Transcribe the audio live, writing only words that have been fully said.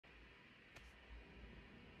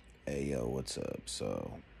Hey yo, what's up?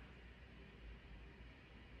 So,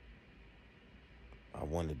 I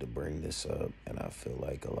wanted to bring this up, and I feel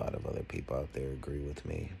like a lot of other people out there agree with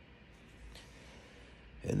me.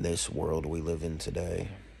 In this world we live in today,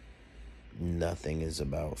 nothing is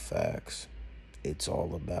about facts. It's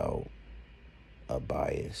all about a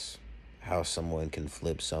bias. How someone can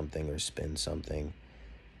flip something or spin something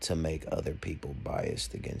to make other people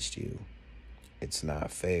biased against you. It's not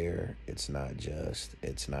fair, it's not just,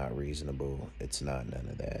 it's not reasonable, it's not none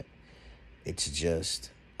of that. It's just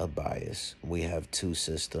a bias. We have two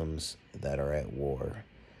systems that are at war.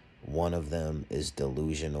 One of them is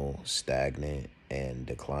delusional, stagnant, and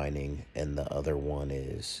declining, and the other one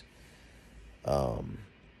is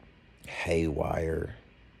haywire,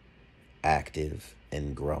 active,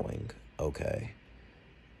 and growing. Okay.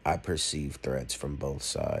 I perceive threats from both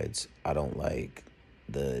sides. I don't like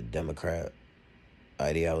the Democrat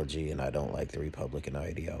ideology, and I don't like the Republican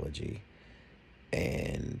ideology.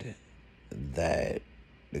 And that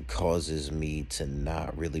it causes me to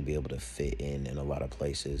not really be able to fit in a lot of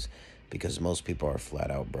places because most people are flat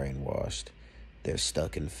out brainwashed. They're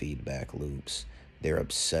stuck in feedback loops. They're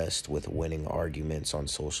obsessed with winning arguments on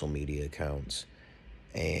social media accounts,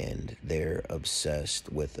 and they're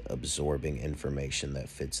obsessed with absorbing information that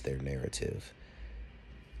fits their narrative.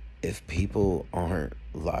 If people aren't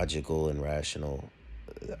logical and rational,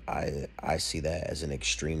 I see that as an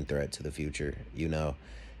extreme threat to the future,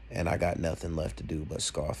 and I got nothing left to do but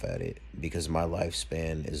scoff at it because my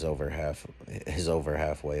lifespan is over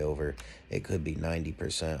halfway over. It could be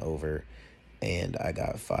 90% over, and I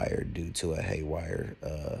got fired due to a haywire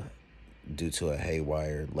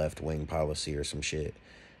left wing policy or some shit.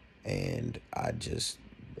 And I just,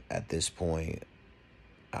 at this point,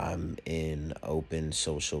 I'm in open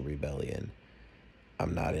social rebellion.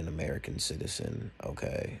 I'm not an American citizen,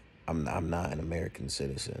 okay? I'm not an American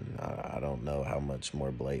citizen. I don't know how much more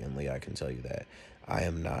blatantly I can tell you that. I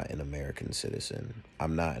am not an American citizen.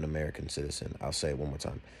 I'm not an American citizen. I'll say it one more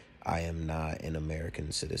time. I am not an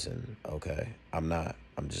American citizen, okay? I'm not.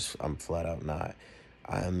 I'm flat out not.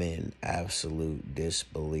 I am in absolute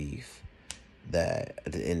disbelief that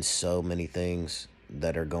in so many things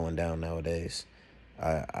that are going down nowadays,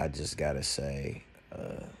 I just gotta say,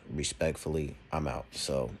 respectfully, I'm out.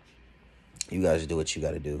 So you guys do what you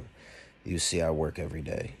gotta do. You see I work every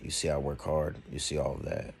day. You see I work hard. You see all of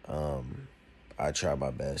that. I try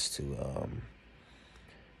my best to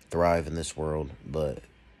thrive in this world, but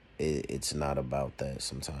it's not about that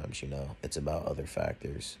sometimes, It's about other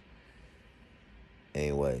factors.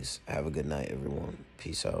 Anyways, have a good night, everyone.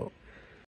 Peace out.